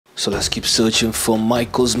So let's keep searching for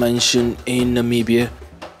Michael's mansion in Namibia.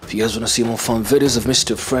 If you guys want to see more fun videos of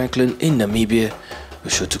Mr. Franklin in Namibia,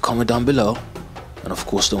 be sure to comment down below. And of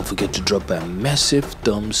course, don't forget to drop a massive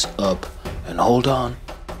thumbs up. And hold on,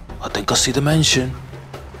 I think I see the mansion.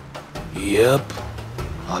 Yep.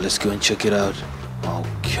 Let's go and check it out.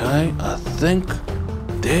 Okay, I think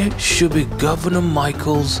there should be Governor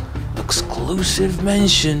Michael's exclusive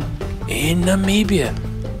mansion in Namibia.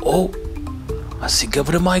 Oh, I see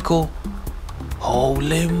Governor Michael.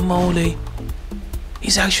 Holy moly.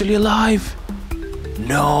 He's actually alive.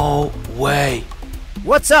 No way.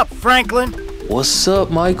 What's up, Franklin? What's up,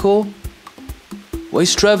 Michael?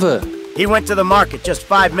 Where's Trevor? He went to the market just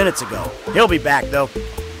 5 minutes ago. He'll be back, though.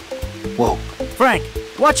 Whoa. Frank,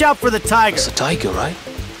 watch out for the tiger. It's a tiger, right?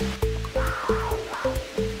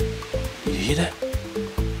 You hear that?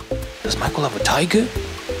 Does Michael have a tiger?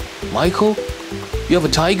 Michael, you have a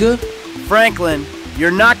tiger? Franklin, you're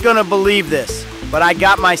not gonna believe this, but I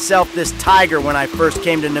got myself this tiger when I first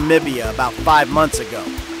came to Namibia about 5 months ago.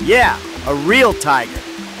 Yeah, a real tiger.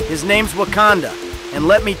 His name's Wakanda, and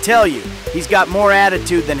let me tell you, he's got more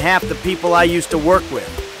attitude than half the people I used to work with.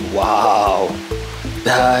 Wow,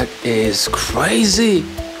 that is crazy.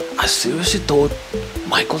 I seriously thought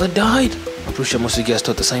Michael had died. I'm pretty sure most of you guys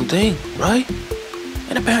thought the same thing, right?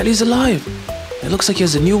 And apparently he's alive. It looks like he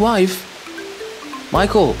has a new wife.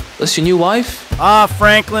 Michael, that's your new wife?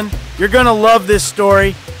 Franklin, you're gonna love this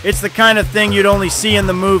story. It's the kind of thing you'd only see in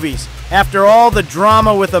the movies. After all the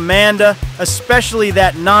drama with Amanda, especially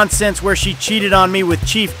that nonsense where she cheated on me with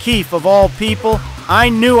Chief Keef of all people, I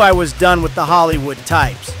knew I was done with the Hollywood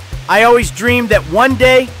types. I always dreamed that one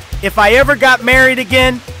day, if I ever got married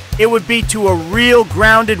again, it would be to a real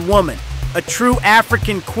grounded woman, a true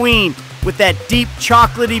African queen with that deep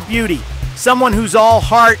chocolatey beauty, someone who's all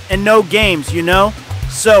heart and no games, you know?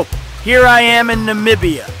 So, here I am in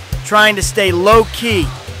Namibia, trying to stay low-key,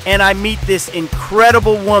 and I meet this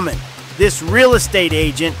incredible woman, this real estate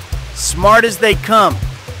agent, smart as they come,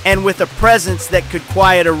 and with a presence that could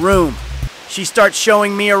quiet a room. She starts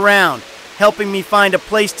showing me around, helping me find a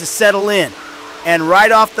place to settle in, and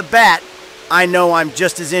right off the bat, I know I'm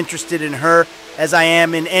just as interested in her as I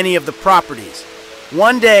am in any of the properties.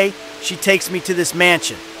 One day, she takes me to this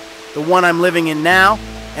mansion, the one I'm living in now,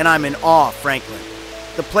 and I'm in awe, Franklin.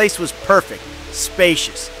 The place was perfect,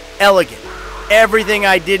 spacious, elegant, everything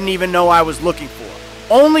I didn't even know I was looking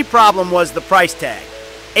for. Only problem was the price tag,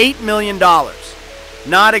 $8 million.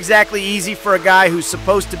 Not exactly easy for a guy who's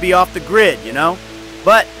supposed to be off the grid, you know?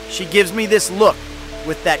 But she gives me this look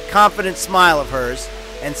with that confident smile of hers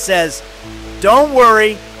and says, "Don't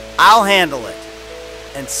worry, I'll handle it."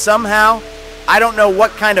 And somehow, I don't know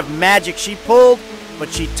what kind of magic she pulled,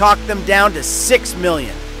 but she talked them down to $6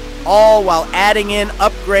 million, all while adding in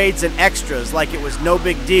upgrades and extras like it was no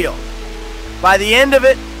big deal. By the end of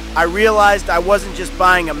it, I realized I wasn't just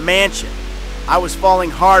buying a mansion, I was falling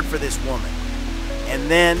hard for this woman. And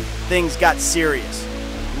then things got serious,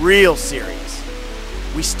 real serious.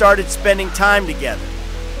 We started spending time together,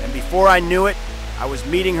 and before I knew it, I was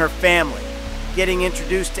meeting her family, getting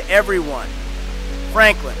introduced to everyone.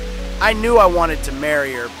 Franklin, I knew I wanted to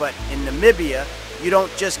marry her, but in Namibia, you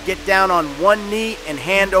don't just get down on one knee and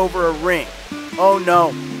hand over a ring. Oh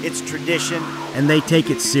no, it's tradition, and they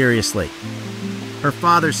take it seriously. Her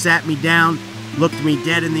father sat me down, looked me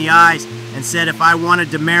dead in the eyes, and said if I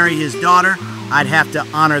wanted to marry his daughter, I'd have to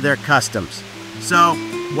honor their customs. So,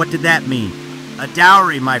 what did that mean? A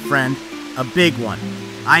dowry, my friend, a big one.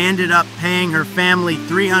 I ended up paying her family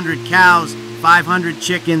 300 cows, 500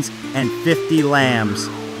 chickens, and 50 lambs.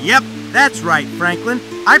 Yep, that's right, Franklin.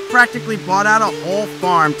 I practically bought out a whole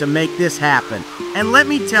farm to make this happen. And let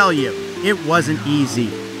me tell you, it wasn't easy.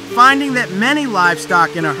 Finding that many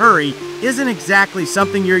livestock in a hurry isn't exactly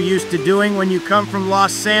something you're used to doing when you come from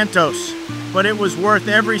Los Santos. But it was worth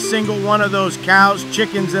every single one of those cows,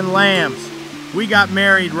 chickens, and lambs. We got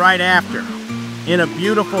married right after, in a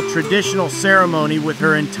beautiful traditional ceremony with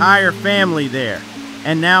her entire family there.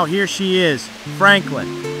 And now here she is,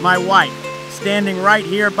 Franklin, my wife, standing right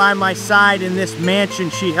here by my side in this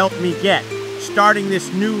mansion she helped me get, starting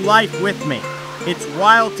this new life with me. It's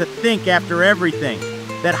wild to think after everything,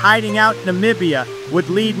 that hiding out in Namibia would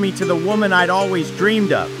lead me to the woman I'd always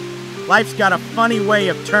dreamed of. Life's got a funny way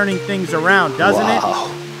of turning things around, doesn't it?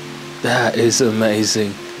 Wow, that is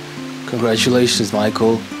amazing. Congratulations,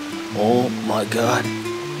 Michael. Oh my God.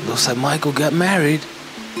 Looks like Michael got married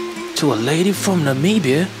to a lady from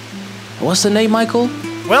Namibia. What's the name, Michael?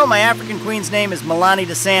 Well, my African queen's name is Melanie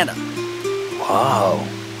de Santa. Wow,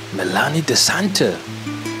 Melanie de Santa.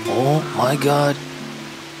 Oh my God.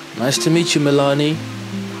 Nice to meet you, Melanie.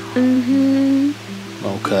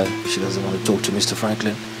 Okay, she doesn't want to talk to Mr.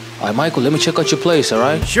 Franklin. Alright, Michael, let me check out your place,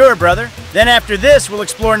 alright? Sure, brother. Then after this, we'll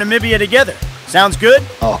explore Namibia together. Sounds good?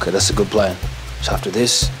 Okay, that's a good plan. So after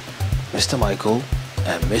this, Mr. Michael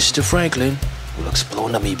and Mr. Franklin will explore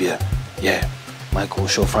Namibia. Yeah, Michael will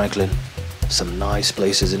show Franklin some nice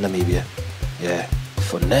places in Namibia. Yeah.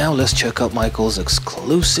 For now, let's check out Michael's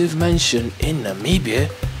exclusive mansion in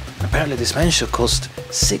Namibia. Apparently this mansion cost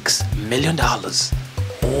 $6 million.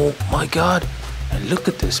 Oh my god. And look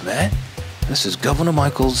at this, man. This is Governor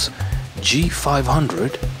Michael's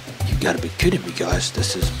G500. You gotta be kidding me, guys.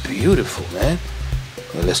 This is beautiful, man.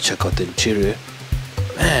 Well, let's check out the interior.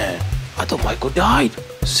 Man, I thought Michael died.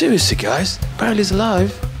 Seriously, guys. Apparently he's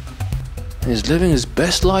alive. And he's living his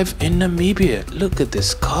best life in Namibia. Look at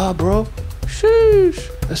this car, bro. Sheesh.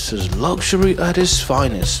 This is luxury at its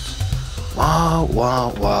finest. Wow,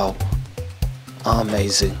 wow, wow.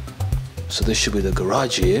 Amazing. So this should be the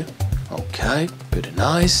garage here. Okay, pretty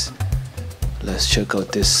nice. Let's check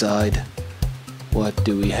out this side. What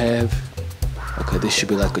do we have? Okay, this should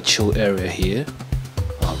be like a chill area here.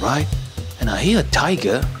 Alright. And I hear a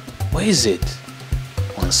tiger. Where is it?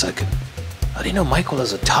 1 second. I didn't know Michael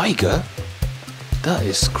has a tiger. That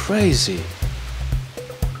is crazy.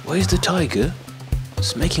 Where's the tiger?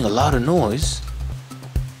 It's making a lot of noise.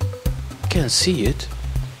 Can't see it.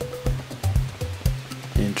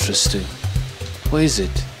 Interesting. Where is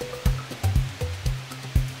it?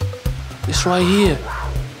 It's right here.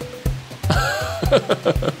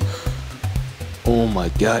 Oh my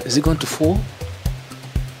god. Is it going to fall?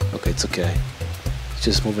 Okay, it's okay. It's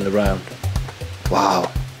just moving around.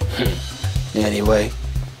 Wow. Anyway,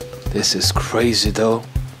 this is crazy though.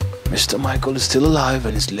 Mr. Michael is still alive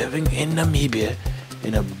and is living in Namibia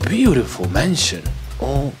in a beautiful mansion.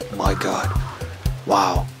 Oh my god.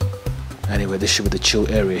 Wow. Anyway, this should be the chill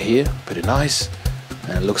area here. Pretty nice.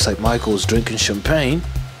 And it looks like Michael's drinking champagne.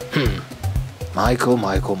 Michael.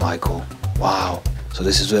 Wow. So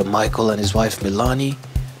this is where Michael and his wife Milani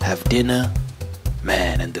have dinner.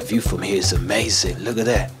 Man, and the view from here is amazing. Look at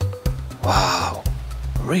that. Wow.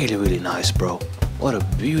 Really, really nice, bro. What a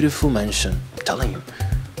beautiful mansion. I'm telling you.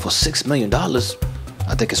 For $6 million,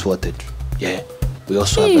 I think it's worth it. Yeah. We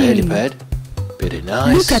also have a helipad. Pretty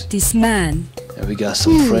nice. Look at this man. And we got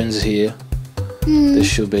some friends here. This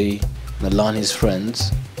should be Milani's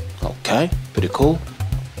friends. Okay, pretty cool.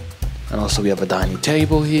 And also we have a dining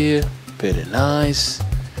table here. Pretty nice.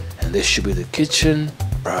 And this should be the kitchen.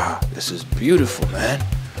 Bruh, this is beautiful, man.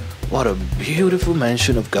 What a beautiful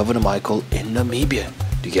mansion of Governor Michael in Namibia.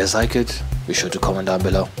 Do you guys like it? Be sure to comment down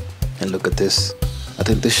below. And look at this. I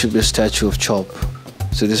think this should be a statue of Chop.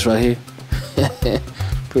 See this right here?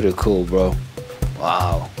 Pretty cool, bro.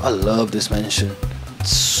 Wow, I love this mansion.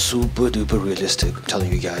 It's super duper realistic, I'm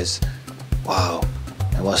telling you guys. Wow.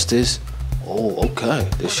 And what's this? Oh, okay.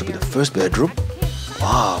 This should be the first bedroom.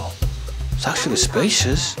 Wow. It's actually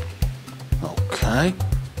spacious. Okay.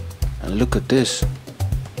 And look at this.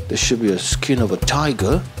 This should be a skin of a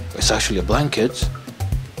tiger. It's actually a blanket.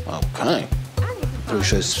 Okay. Pretty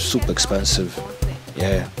sure it's super expensive.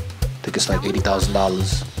 Yeah. I think it's like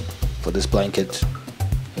 $80,000 for this blanket.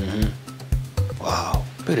 Wow.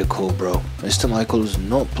 Pretty cool, bro. Mr. Michael is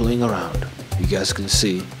not playing around. You guys can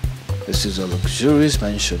see. This is a luxurious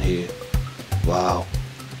mansion here. Wow.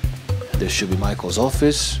 And this should be Michael's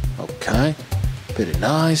office. Okay. Pretty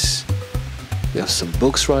nice. We have some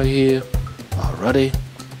books right here. Alrighty.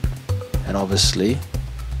 And obviously,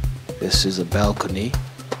 this is a balcony.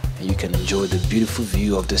 And you can enjoy the beautiful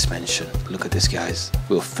view of this mansion. Look at this, guys.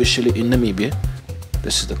 We're officially in Namibia.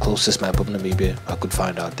 This is the closest map of Namibia I could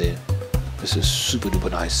find out there. This is super duper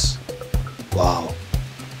nice. Wow.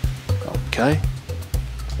 Okay.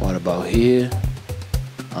 What about here?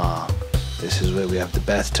 This is where we have the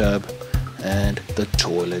bathtub and the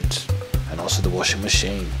toilet and also the washing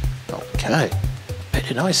machine. Okay.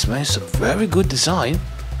 Pretty nice, man. It's a very good design.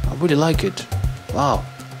 I really like it. Wow.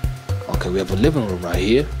 Okay, we have a living room right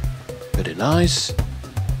here. Pretty nice.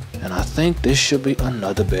 And I think this should be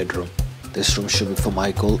another bedroom. This room should be for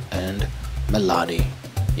Michael and Milani.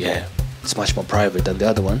 Yeah. It's much more private than the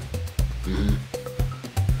other one.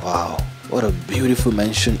 Wow, what a beautiful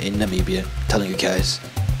mansion in Namibia. I'm telling you guys,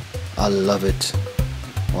 I love it.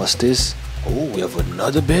 What's this? Oh, we have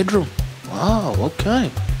another bedroom. Wow,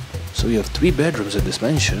 okay. So we have 3 bedrooms in this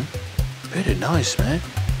mansion. Pretty nice, man.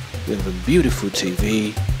 We have a beautiful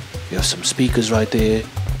TV. We have some speakers right there.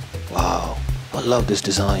 Wow, I love this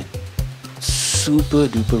design. Super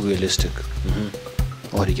duper realistic.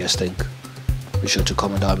 What do you guys think? Be sure to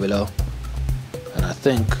comment down below. And I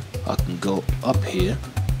think I can go up here.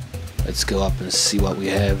 Let's go up and see what we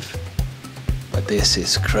have. this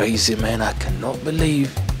is crazy, man. I cannot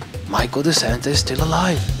believe Michael DeSanta is still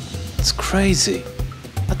alive. It's crazy.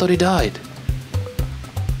 I thought he died.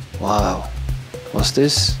 Wow. What's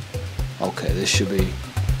this? Okay, this should be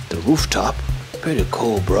the rooftop. Pretty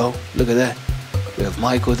cool, bro. Look at that. We have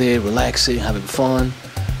Michael there relaxing, having fun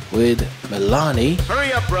with Melanie.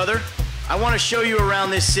 Hurry up, brother. I want to show you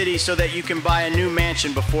around this city so that you can buy a new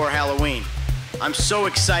mansion before Halloween. I'm so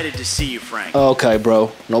excited to see you, Frank. Okay,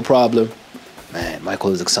 bro. No problem. Man,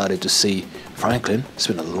 Michael is excited to see Franklin. It's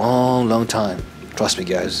been a long time. Trust me,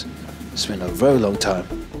 guys. It's been a very long time.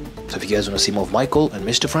 So if you guys want to see more of Michael and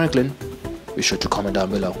Mr. Franklin, be sure to comment down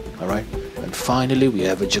below, alright? And finally, we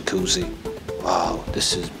have a jacuzzi. Wow,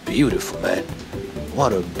 this is beautiful, man.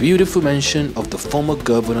 What a beautiful mention of the former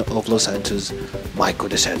governor of Los Santos, Michael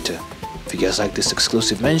DeSanta. If you guys like this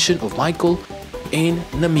exclusive mention of Michael in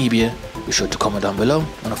Namibia, be sure to comment down below.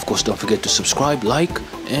 And of course, don't forget to subscribe, like,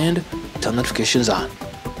 and turn notifications on.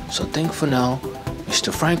 So think for now,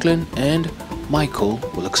 Mr. Franklin and Michael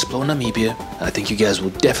will explore Namibia. And I think you guys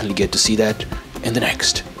will definitely get to see that in the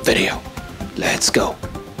next video. Let's go.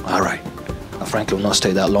 Alright. Now Franklin will not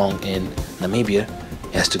stay that long in Namibia.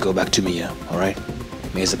 He has to go back to Mia, alright?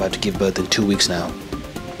 Mia's about to give birth in 2 weeks now.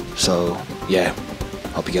 So, yeah.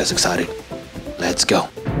 Hope you guys are excited. Let's go.